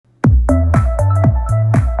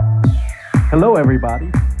Hello,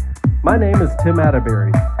 everybody. My name is Tim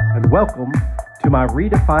Atterbury, and welcome to my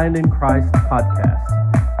Redefined in Christ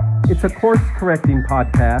podcast. It's a course-correcting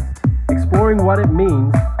podcast exploring what it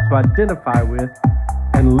means to identify with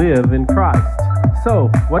and live in Christ.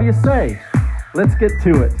 So, what do you say? Let's get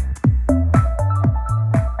to it.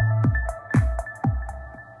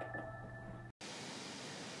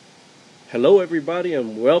 Hello, everybody,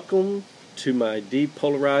 and welcome to my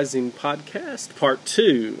Depolarizing Podcast, Part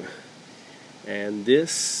 2. And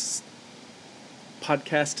this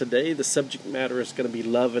podcast today, the subject matter is going to be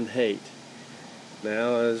love and hate.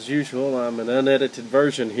 Now, as usual, I'm an unedited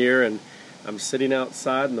version here, and I'm sitting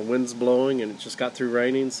outside and the wind's blowing and it just got through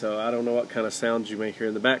raining, so I don't know what kind of sounds you may hear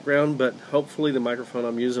in the background, but hopefully the microphone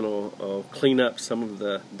I'm using will clean up some of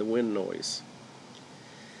the wind noise.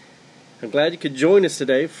 I'm glad you could join us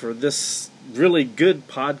today for this really good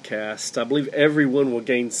podcast. I believe everyone will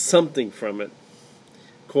gain something from it.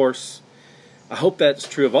 Of course, I hope that's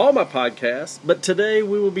true of all my podcasts, but today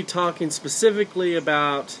we will be talking specifically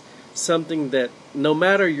about something that, no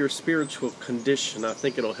matter your spiritual condition, I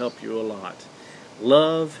think it'll help you a lot.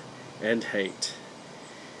 Love and hate.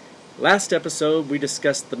 Last episode, we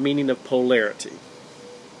discussed the meaning of polarity.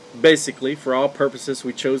 Basically, for all purposes,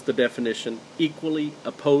 we chose the definition, equally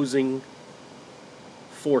opposing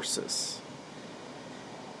forces.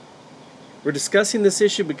 We're discussing this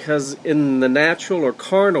issue because in the natural or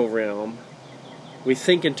carnal realm, we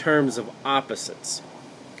think in terms of opposites.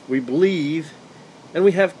 We believe, and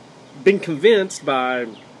we have been convinced by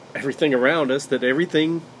everything around us, that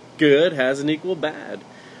everything good has an equal bad.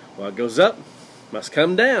 What goes up must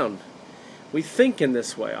come down. We think in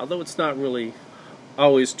this way, although it's not really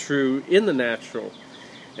always true in the natural,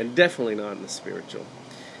 and definitely not in the spiritual.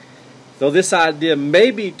 Though this idea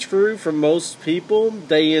may be true for most people,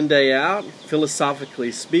 day in, day out,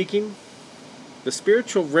 philosophically speaking, the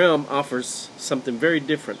spiritual realm offers something very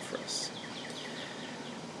different for us.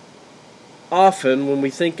 Often, when we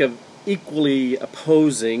think of equally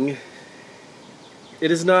opposing, it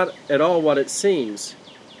is not at all what it seems.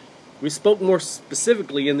 We spoke more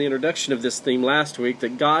specifically in the introduction of this theme last week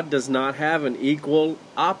that God does not have an equal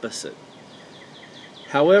opposite.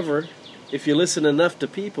 However, if you listen enough to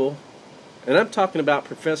people, and I'm talking about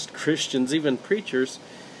professed Christians, even preachers,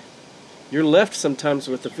 you're left sometimes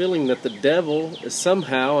with the feeling that the devil is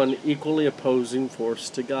somehow an equally opposing force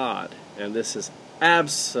to God. And this is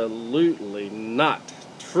absolutely not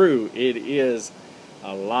true. It is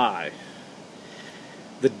a lie.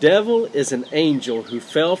 The devil is an angel who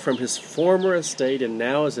fell from his former estate and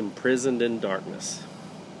now is imprisoned in darkness.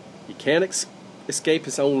 He can't escape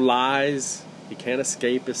his own lies. He can't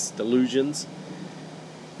escape his delusions.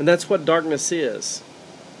 And that's what darkness is.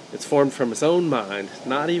 It's formed from his own mind,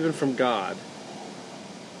 not even from God.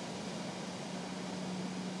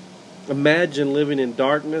 Imagine living in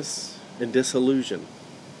darkness and disillusion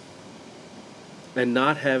and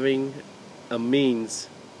not having a means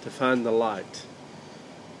to find the light.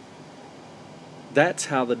 That's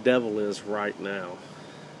how the devil is right now.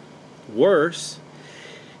 Worse,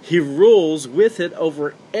 he rules with it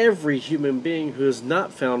over every human being who has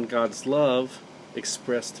not found God's love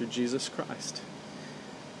expressed through Jesus Christ.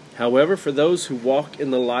 However, for those who walk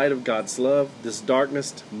in the light of God's love, this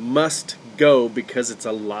darkness must go because it's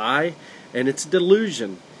a lie and it's a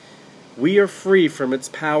delusion. We are free from its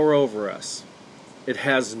power over us. It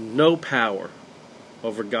has no power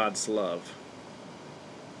over God's love.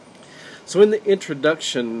 So in the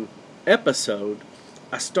introduction episode,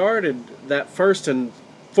 I started that first and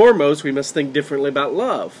foremost, we must think differently about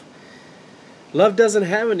love. Love doesn't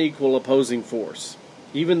have an equal opposing force.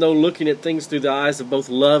 Even though looking at things through the eyes of both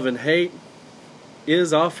love and hate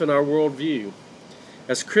is often our worldview.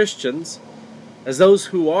 As Christians, as those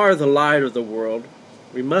who are the light of the world,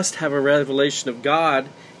 we must have a revelation of God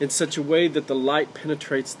in such a way that the light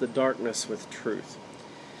penetrates the darkness with truth.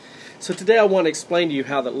 So today I want to explain to you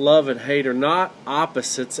how that love and hate are not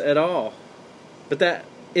opposites at all, but that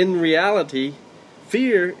in reality,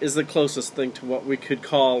 fear is the closest thing to what we could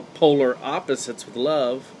call polar opposites with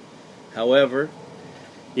love. However,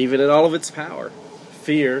 even in all of its power,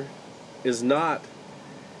 fear is not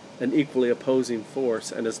an equally opposing force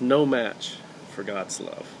and is no match for God's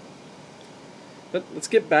love. But let's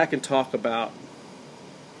get back and talk about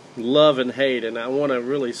love and hate, and I want to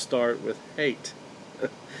really start with hate.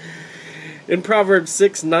 In Proverbs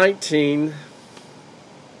 6:19,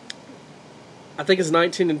 I think it's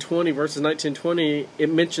 19 and 20, verses 19 and 20, it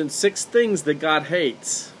mentions 6 things that God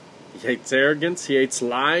hates. He hates arrogance, he hates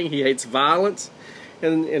lying, he hates violence,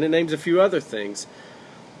 and it names a few other things.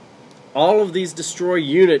 All of these destroy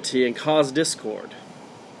unity and cause discord.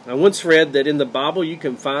 I once read that in the Bible you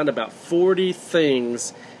can find about 40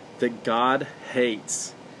 things that God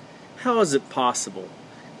hates. How is it possible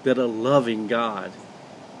that a loving God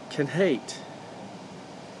can hate?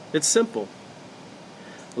 It's simple.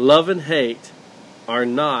 Love and hate are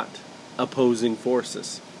not opposing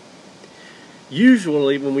forces.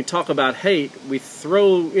 Usually when we talk about hate, we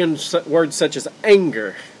throw in words such as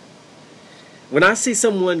anger. When I see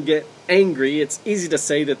someone get angry, it's easy to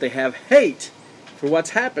say that they have hate for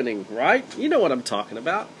what's happening, right? You know what I'm talking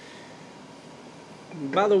about.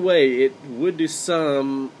 By the way, it would do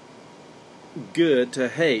some good to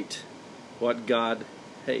hate what God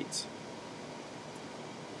hates.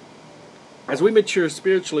 As we mature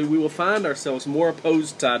spiritually, we will find ourselves more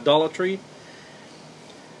opposed to idolatry,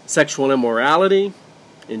 sexual immorality,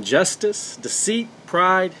 injustice, deceit,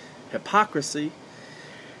 pride, hypocrisy,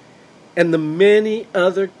 and the many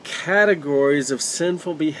other categories of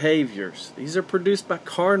sinful behaviors. These are produced by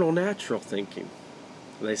carnal, natural thinking.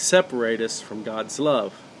 They separate us from God's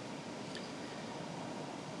love.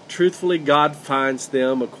 Truthfully, God finds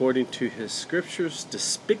them, according to His Scriptures,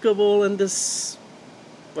 despicable and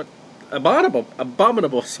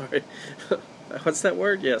abominable. Sorry, what's that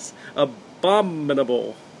word? Yes,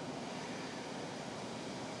 abominable.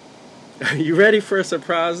 Are you ready for a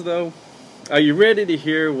surprise, though? Are you ready to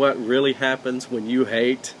hear what really happens when you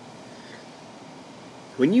hate?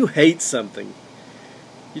 When you hate something,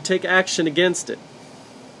 you take action against it.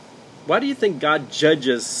 Why do you think God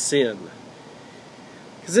judges sin?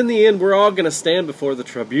 Because in the end, we're all going to stand before the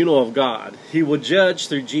tribunal of God. He will judge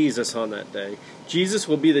through Jesus on that day. Jesus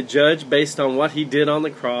will be the judge based on what He did on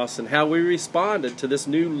the cross and how we responded to this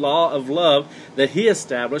new law of love that He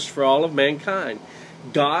established for all of mankind.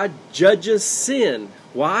 God judges sin.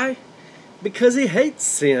 Why? Because He hates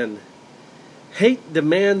sin. Hate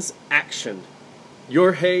demands action.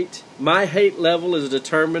 Your hate, my hate level is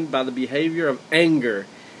determined by the behavior of anger.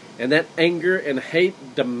 And that anger and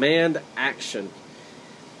hate demand action.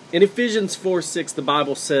 In Ephesians 4:6, the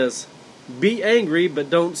Bible says, "Be angry, but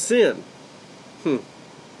don't sin."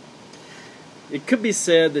 It could be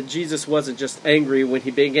said that Jesus wasn't just angry when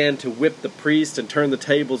He began to whip the priest and turn the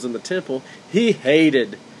tables in the temple. He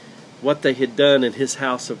hated what they had done in His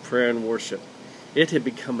house of prayer and worship. It had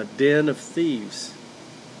become a den of thieves.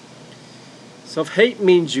 So if hate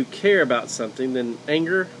means you care about something, then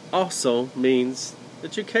anger also means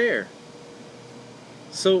that you care.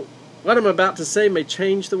 So what I'm about to say may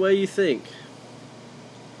change the way you think.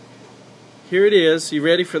 Here it is. You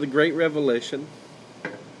ready for the great revelation?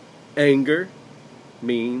 Anger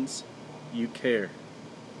means you care.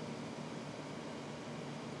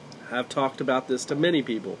 I've talked about this to many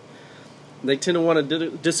people. They tend to want to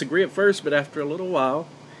disagree at first, but after a little while,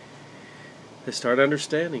 they start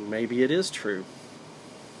understanding maybe it is true.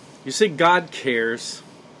 You see, God cares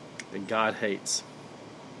and God hates.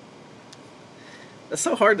 That's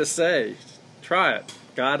so hard to say. Try it.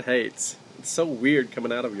 God hates. It's so weird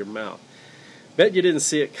coming out of your mouth. Bet you didn't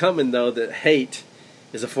see it coming, though, that hate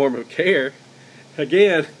is a form of care.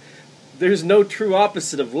 Again, there's no true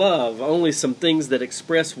opposite of love, only some things that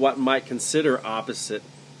express what might consider opposite,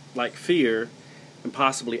 like fear and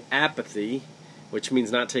possibly apathy, which means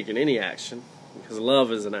not taking any action, because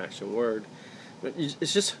love is an action word. But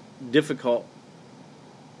it's just difficult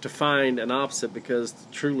to find an opposite because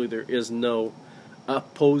truly there is no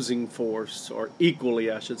opposing force, or equally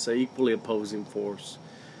opposing force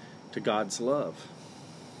to God's love.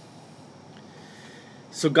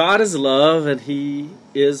 So God is love, and He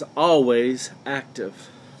is always active.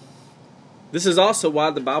 This is also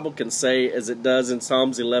why the Bible can say, as it does in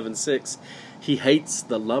Psalms 11:6, He hates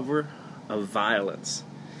the lover of violence.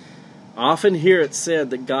 I often hear it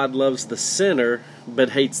said that God loves the sinner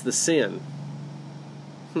but hates the sin.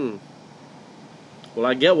 Well,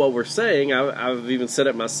 I get what we're saying. I've even said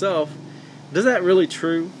it myself. Is that really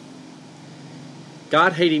true?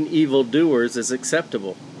 God hating evildoers is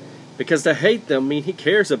acceptable, because to hate them means He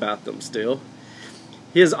cares about them still.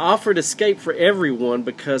 He has offered escape for everyone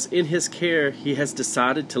because in His care He has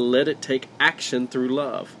decided to let it take action through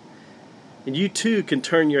love. And you too can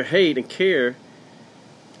turn your hate and care.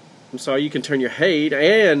 You can turn your hate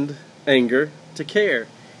and anger to care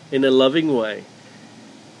in a loving way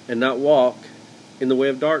and not walk in the way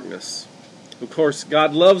of darkness. Of course,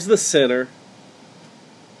 God loves the sinner,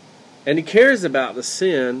 and He cares about the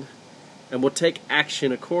sin and will take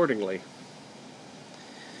action accordingly.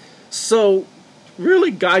 So,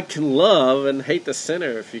 really, God can love and hate the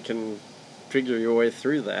sinner if you can figure your way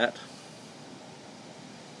through that.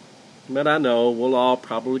 But I know we'll all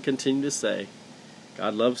probably continue to say,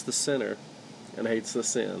 God loves the sinner and hates the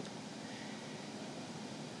sin.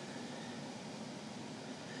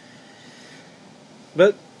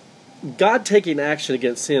 But God taking action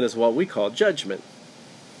against sin is what we call judgment.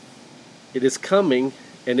 It is coming,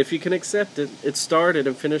 and if you can accept it, it started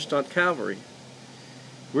and finished on Calvary.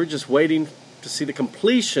 We're just waiting to see the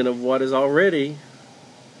completion of what has already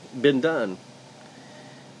been done.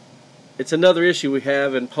 It's another issue we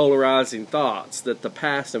have in polarizing thoughts, that the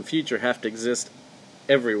past and future have to exist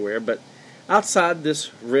everywhere. But outside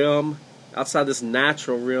this realm, outside this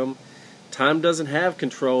natural realm, time doesn't have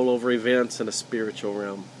control over events in a spiritual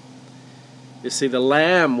realm. You see, the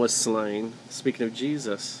Lamb was slain, speaking of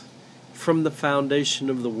Jesus, from the foundation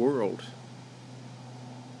of the world.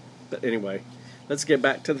 But anyway, let's get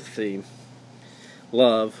back to the theme.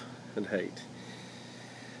 Love and hate.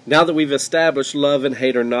 Now that we've established love and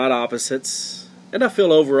hate are not opposites, and I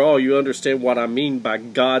feel overall you understand what I mean by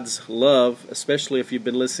God's love, especially if you've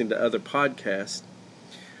been listening to other podcasts,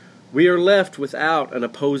 we are left without an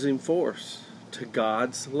opposing force to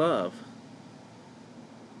God's love.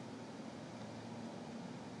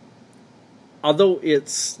 Although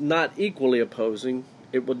it's not equally opposing,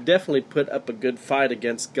 it will definitely put up a good fight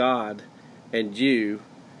against God and you,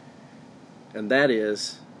 and that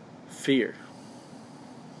is fear.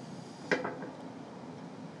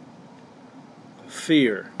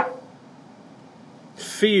 Fear.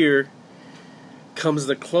 Fear comes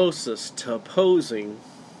the closest to opposing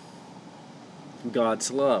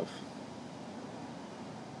God's love.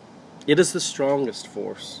 It is the strongest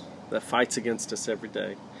force that fights against us every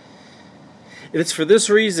day. And it's for this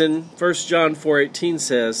reason 1 John 4:18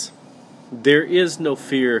 says, "There is no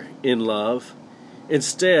fear in love.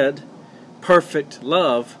 Instead, perfect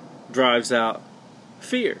love drives out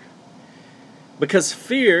fear." Because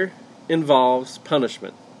fear involves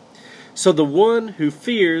punishment. So the one who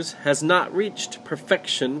fears has not reached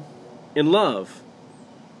perfection in love.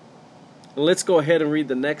 And let's go ahead and read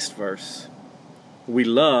the next verse. We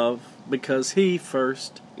love because He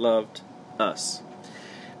first loved us.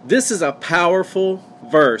 This is a powerful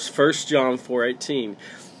verse, 1 John 4:18.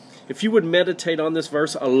 If you would meditate on this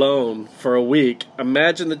verse alone for a week,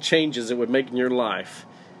 imagine the changes it would make in your life.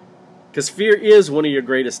 Because fear is one of your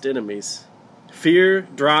greatest enemies. Fear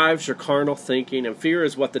drives your carnal thinking, and fear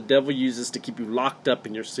is what the devil uses to keep you locked up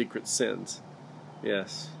in your secret sins.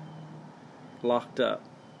 Yes, locked up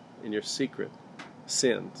in your secret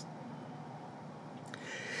sins.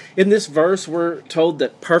 In this verse, we're told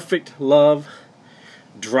that perfect love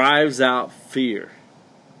drives out fear.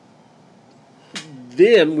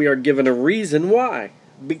 Then we are given a reason why.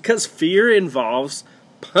 Because fear involves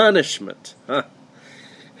punishment.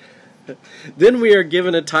 Then we are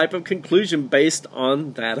given a type of conclusion based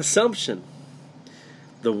on that assumption.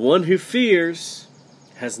 The one who fears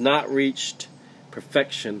has not reached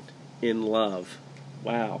perfection in love.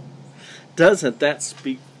 Wow. Doesn't that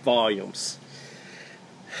speak volumes?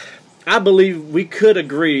 I believe we could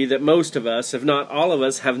agree that most of us, if not all of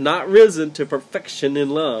us, have not risen to perfection in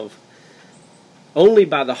love. Only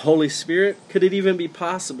by the Holy Spirit could it even be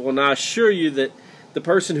possible. And I assure you that the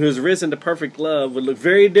person who has risen to perfect love would look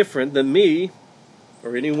very different than me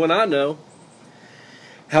or anyone I know.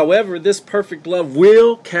 However, this perfect love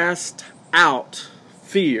will cast out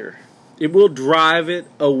fear. It will drive it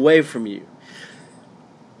away from you.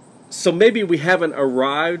 So maybe we haven't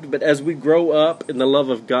arrived, but as we grow up in the love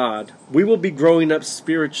of God, we will be growing up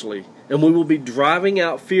spiritually, and we will be driving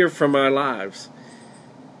out fear from our lives.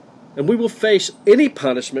 And we will face any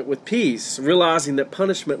punishment with peace, realizing that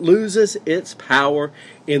punishment loses its power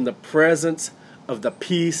in the presence of the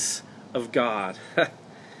peace of God.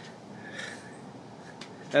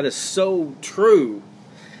 That is so true.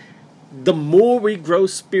 The more we grow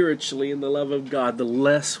spiritually in the love of God, the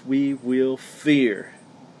less we will fear.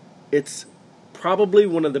 It's probably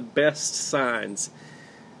one of the best signs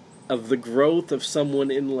of the growth of someone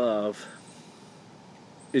in love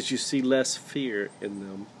is you see less fear in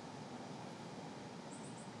them.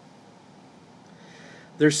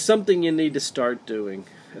 There's something you need to start doing.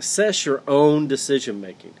 Assess your own decision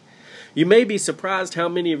making. You may be surprised how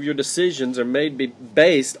many of your decisions are made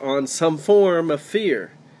based on some form of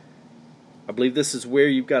fear. I believe this is where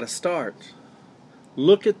you've got to start.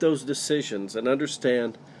 Look at those decisions and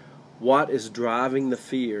understand what is driving the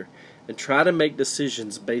fear, and try to make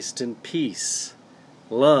decisions based in peace,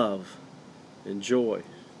 love, and joy.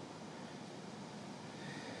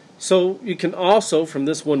 So you can also, from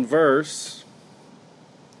this one verse,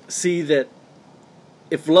 see that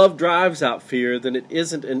if love drives out fear, then it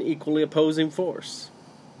isn't an equally opposing force.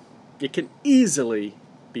 It can easily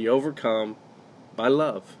be overcome by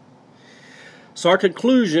love. So our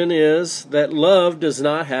conclusion is that love does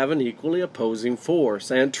not have an equally opposing force.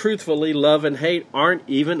 And truthfully, love and hate aren't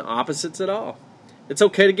even opposites at all. It's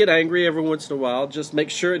okay to get angry every once in a while. Just make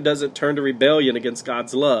sure it doesn't turn to rebellion against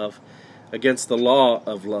God's love, against the law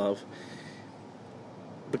of love.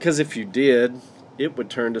 Because if you did, it would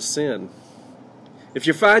turn to sin. If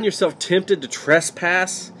you find yourself tempted to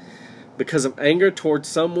trespass because of anger towards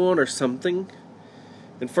someone or something,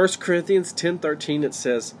 in 1 Corinthians 10:13 it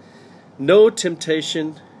says, "No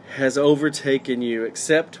temptation has overtaken you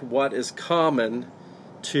except what is common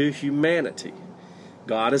to humanity.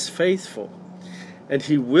 God is faithful, and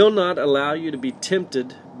He will not allow you to be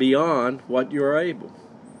tempted beyond what you are able.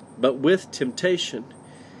 But with temptation,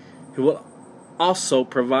 He will also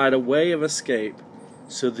provide a way of escape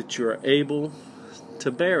so that you are able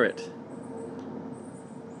to bear it."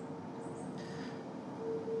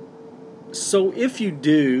 So if you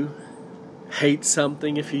do hate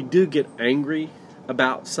something, if you do get angry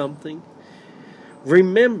about something,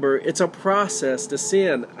 remember it's a process to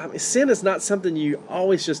sin. I mean, sin is not something you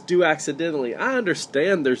always just do accidentally. I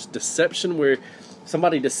understand there's deception where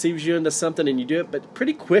somebody deceives you into something and you do it, but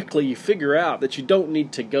pretty quickly you figure out that you don't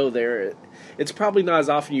need to go there. It's probably not as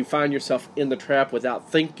often you find yourself in the trap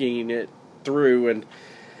without thinking it through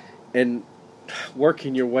and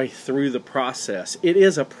working your way through the process. It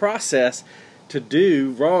is a process to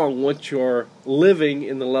do wrong once you're living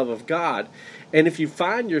in the love of God. And if you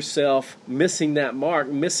find yourself missing that mark,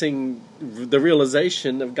 missing the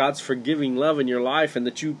realization of God's forgiving love in your life, and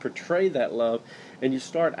that you portray that love, and you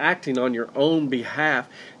start acting on your own behalf,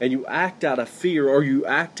 and you act out of fear or you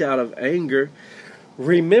act out of anger,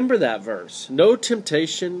 remember that verse. No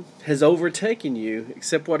temptation has overtaken you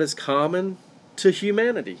except what is common to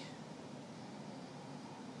humanity.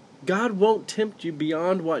 God won't tempt you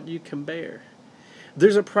beyond what you can bear.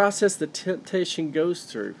 There's a process that temptation goes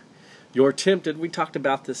through. You're tempted. We talked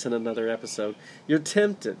about this in another episode. You're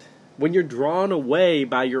tempted when you're drawn away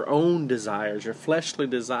by your own desires, your fleshly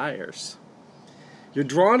desires. You're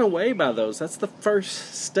drawn away by those. That's the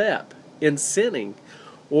first step in sinning,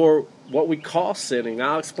 or what we call sinning.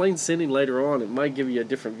 I'll explain sinning later on. It might give you a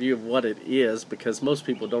different view of what it is, because most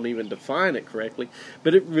people don't even define it correctly,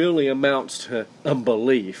 but it really amounts to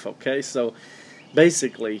unbelief, okay? So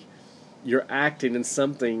basically, you're acting in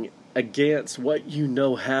something against what you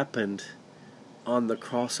know happened on the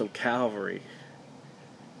cross of Calvary.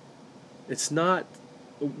 It's not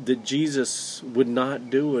that Jesus would not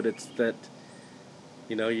do it. It's that,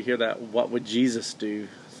 you hear that "what would Jesus do"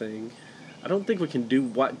 thing. I don't think we can do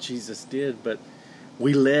what Jesus did, but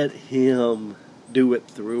we let Him do it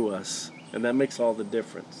through us, and that makes all the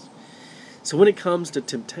difference. So when it comes to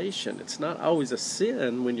temptation, it's not always a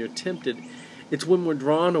sin when you're tempted. It's when we're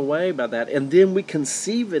drawn away by that, and then we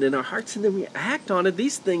conceive it in our hearts, and then we act on it.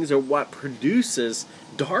 These things are what produces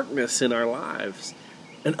darkness in our lives.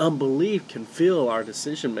 And unbelief can fill our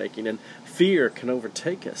decision-making, and fear can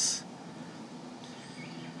overtake us.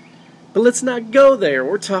 But let's not go there.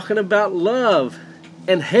 We're talking about love.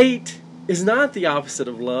 And hate is not the opposite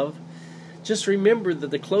of love. Just remember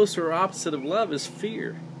that the closer opposite of love is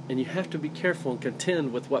fear. And you have to be careful and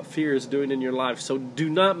contend with what fear is doing in your life. So do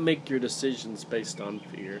not make your decisions based on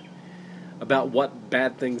fear about what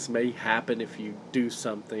bad things may happen if you do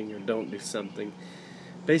something or don't do something.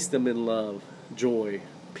 Base them in love, joy,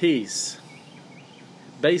 peace.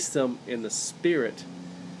 Base them in the Spirit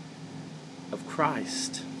of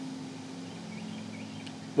Christ.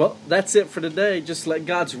 Well, that's it for today. Just let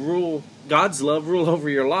God's love rule over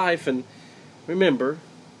your life. And remember,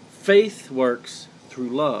 faith works through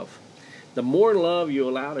love. The more love you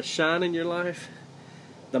allow to shine in your life,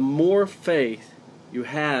 the more faith you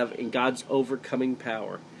have in God's overcoming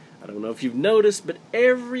power. I don't know if you've noticed, but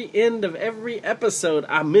every end of every episode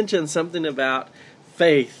I mention something about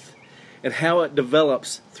faith and how it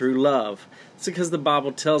develops through love. It's because the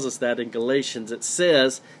Bible tells us that in Galatians. It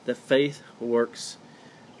says that faith works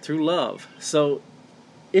through love. So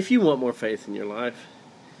if you want more faith in your life,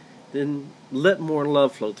 then let more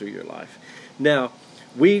love flow through your life. Now,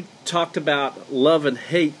 we talked about love and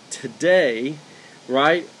hate today,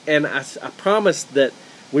 right? And I promised that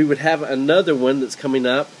we would have another one that's coming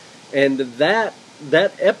up, and that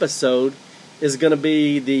episode is going to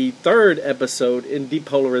be the third episode in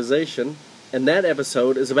depolarization, and that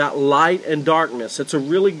episode is about light and darkness. It's a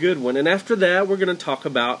really good one. And after that, we're going to talk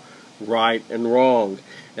about right and wrong.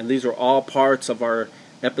 And these are all parts of our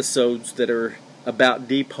episodes that are about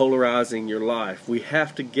depolarizing your life. We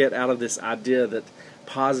have to get out of this idea that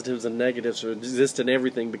positives and negatives exist in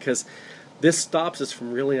everything, because this stops us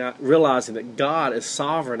from really realizing that God is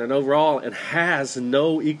sovereign and overall and has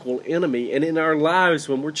no equal enemy. And in our lives,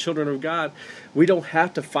 when we're children of God, we don't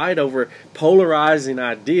have to fight over polarizing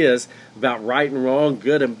ideas about right and wrong,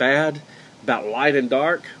 good and bad, about light and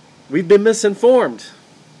dark. we've been misinformed.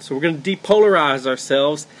 So we're going to depolarize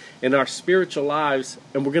ourselves in our spiritual lives,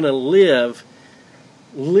 and we're going to live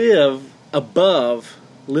above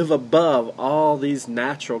all these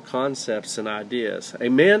natural concepts and ideas.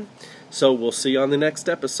 Amen? So we'll see you on the next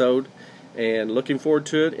episode, and looking forward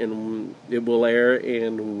to it, and it will air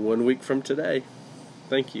in 1 week from today.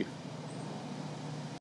 Thank you.